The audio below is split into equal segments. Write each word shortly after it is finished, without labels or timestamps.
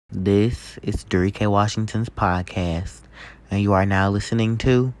This is Dury K. Washington's podcast, and you are now listening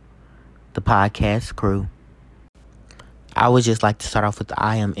to the podcast crew. I would just like to start off with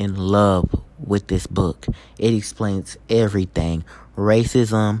I am in love with this book. It explains everything.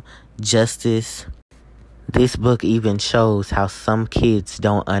 Racism, justice. This book even shows how some kids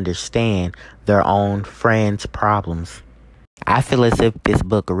don't understand their own friends' problems. I feel as if this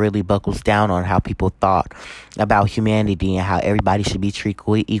book really buckles down on how people thought about humanity and how everybody should be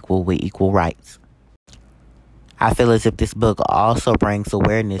treated equal with equal rights. I feel as if this book also brings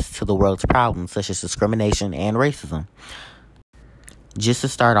awareness to the world's problems such as discrimination and racism. Just to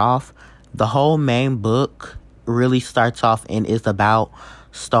start off, the whole main book really starts off and is about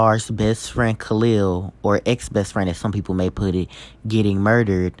Star's best friend Khalil, or ex-best friend as some people may put it, getting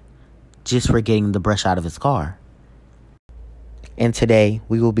murdered just for getting the brush out of his car. And today,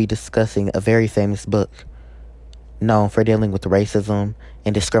 we will be discussing a very famous book known for dealing with racism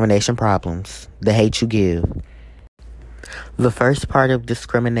and discrimination problems, The Hate U Give. The first part of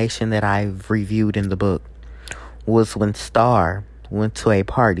discrimination that I've reviewed in the book was when Star went to a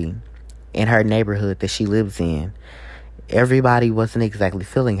party in her neighborhood that she lives in. Everybody wasn't exactly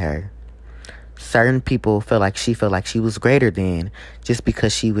feeling her. Certain people felt like she was greater than just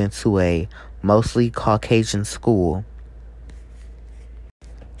because she went to a mostly Caucasian school.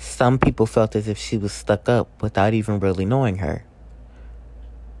 Some people felt as if she was stuck up without even really knowing her.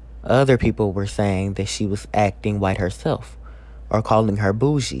 Other people were saying that she was acting white herself or calling her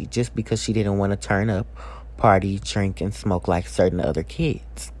bougie just because she didn't want to turn up, party, drink, and smoke like certain other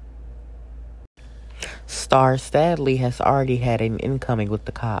kids. Star sadly has already had an incoming with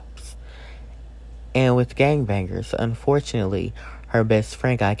the cops and with gangbangers. Unfortunately, her best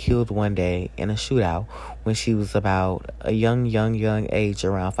friend got killed one day in a shootout when she was about a young age,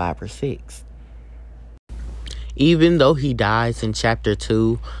 around 5 or 6. Even though he dies in chapter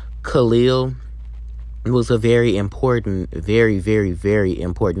 2, Khalil was a very important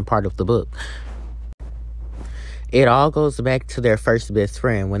part of the book. It all goes back to their first best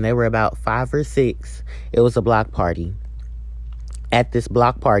friend. When they were about 5 or 6, it was a block party. At this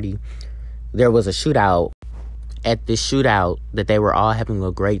block party, there was a shootout. At this shootout that they were all having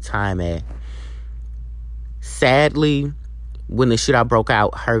a great time at. Sadly, when the shootout broke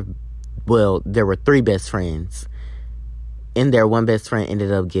out, there were 3 best friends. And their one best friend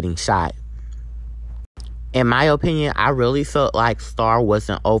ended up getting shot. In my opinion, I really felt like Star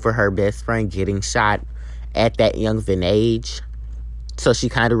wasn't over her best friend getting shot at that young of an age. So she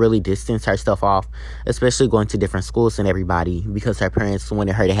kind of really distanced herself off, especially going to different schools and everybody, because her parents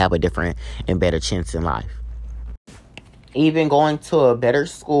wanted her to have a different and better chance in life. Even going to a better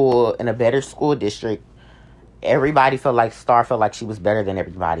school in a better school district, everybody felt like Star felt like she was better than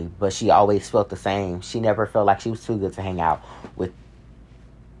everybody, but she always felt the same. She never felt like she was too good to hang out with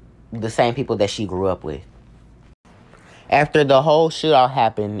the same people that she grew up with. After the whole shootout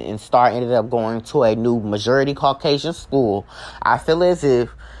happened and Star ended up going to a new majority Caucasian school, I feel as if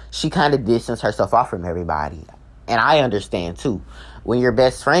she kind of distanced herself off from everybody. And I understand too. When your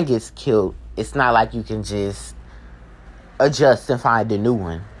best friend gets killed, it's not like you can just adjust and find a new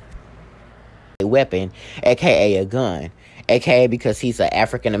one. A weapon, aka a gun, aka because he's an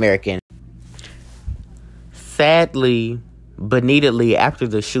African American. Sadly, but neededly after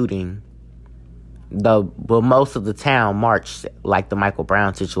the shooting, most of the town marched like the Michael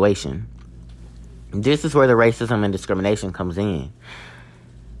Brown situation. This is where the racism and discrimination comes in.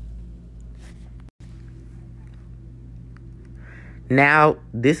 Now,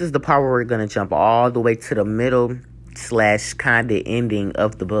 this is the part where we're going to jump all the way to the middle / kind of ending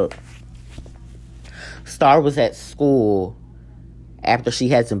of the book. Star was at school after she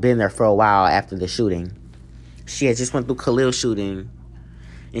hasn't been there for a while after the shooting. She had just went through Khalil's shooting,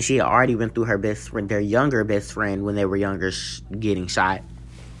 and she had already went through her best friend, their younger best friend, when they were younger, getting shot.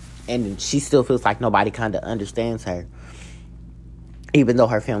 And she still feels like nobody kind of understands her, even though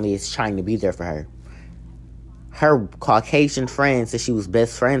her family is trying to be there for her. Her Caucasian friends that she was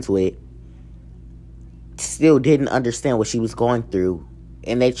best friends with still didn't understand what she was going through,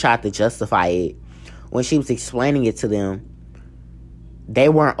 and they tried to justify it. When she was explaining it to them, they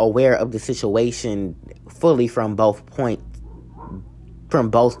weren't aware of the situation fully from both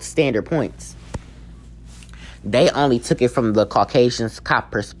standard points. They only took it from the Caucasian's cop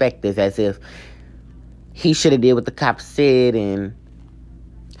perspective, as if he should have did what the cop said and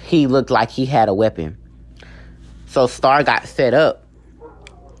he looked like he had a weapon. So Star got fed up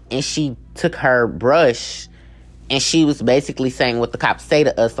and she took her brush and she was basically saying what the cops say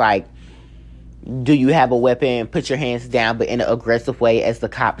to us, like, do you have a weapon? Put your hands down, but in an aggressive way as the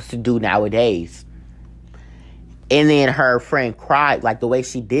cops do nowadays. And then her friend cried, like the way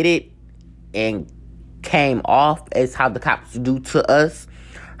she did it and came off as how the cops do to us.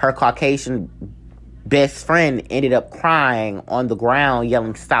 Her Caucasian best friend ended up crying on the ground,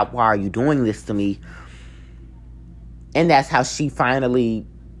 yelling, "Stop, why are you doing this to me?" And that's how she finally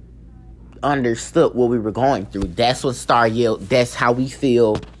understood what we were going through. That's what Star yelled. That's how we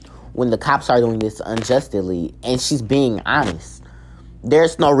feel when the cops are doing this unjustly. And she's being honest.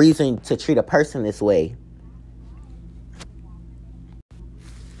 There's no reason to treat a person this way.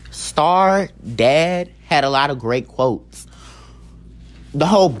 Star dad had a lot of great quotes. The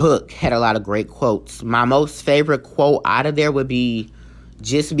whole book had a lot of great quotes. My most favorite quote out of there would be,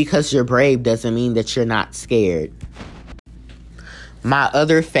 "Just because you're brave doesn't mean that you're not scared." My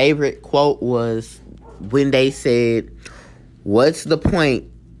other favorite quote was when they said, "What's the point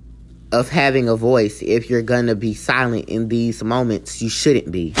of having a voice if you're gonna be silent in these moments? You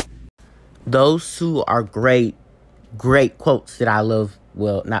shouldn't be." Those two are great quotes that I love.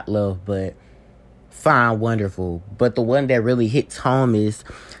 Well, not love, but find wonderful. But the one that really hits home is,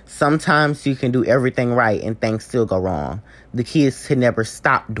 "Sometimes you can do everything right and things still go wrong. The key is to never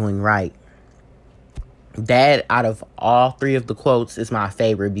stop doing right." That, out of all three of the quotes, is my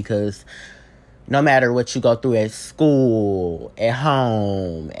favorite, because no matter what you go through at school, at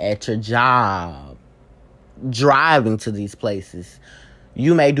home, at your job, driving to these places,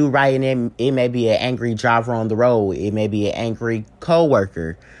 you may do right, and it may be an angry driver on the road. It may be an angry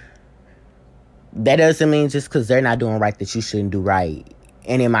coworker. That doesn't mean just because they're not doing right that you shouldn't do right.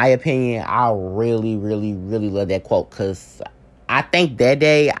 And in my opinion, I really, really, really love that quote, because I think that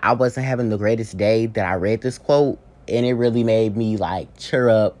day I wasn't having the greatest day that I read this quote, and it really made me like cheer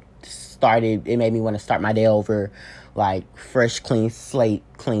up. It made me want to start my day over, like fresh, clean slate,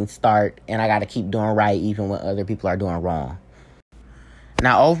 clean start, and I got to keep doing right even when other people are doing wrong.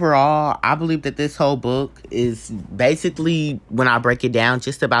 Now, overall, I believe that this whole book is basically, when I break it down,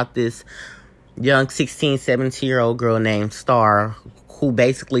 just about this young 16, 17-year-old girl named Star, who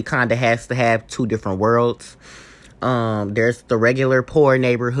basically kind of has to have two different worlds. There's the regular poor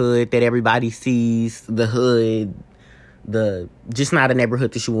neighborhood that everybody sees, the hood, just not a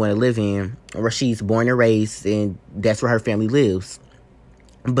neighborhood that she want to live in, where she's born and raised, and that's where her family lives.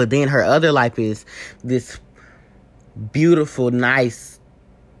 But then her other life is this beautiful, nice,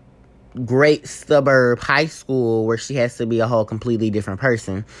 great suburb high school where she has to be a whole completely different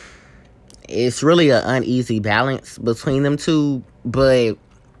person. It's really an uneasy balance between them two, but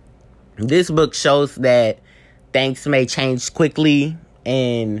this book shows that things may change quickly,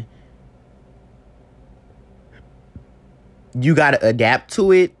 and you got to adapt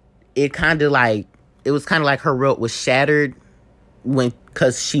to it. It was kind of like her world was shattered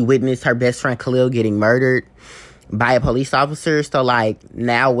because she witnessed her best friend Khalil getting murdered by a police officer. So like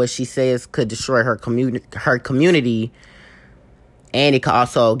now what she says could destroy her community, and it could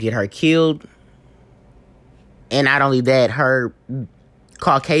also get her killed. And not only that, her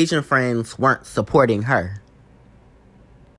Caucasian friends weren't supporting her.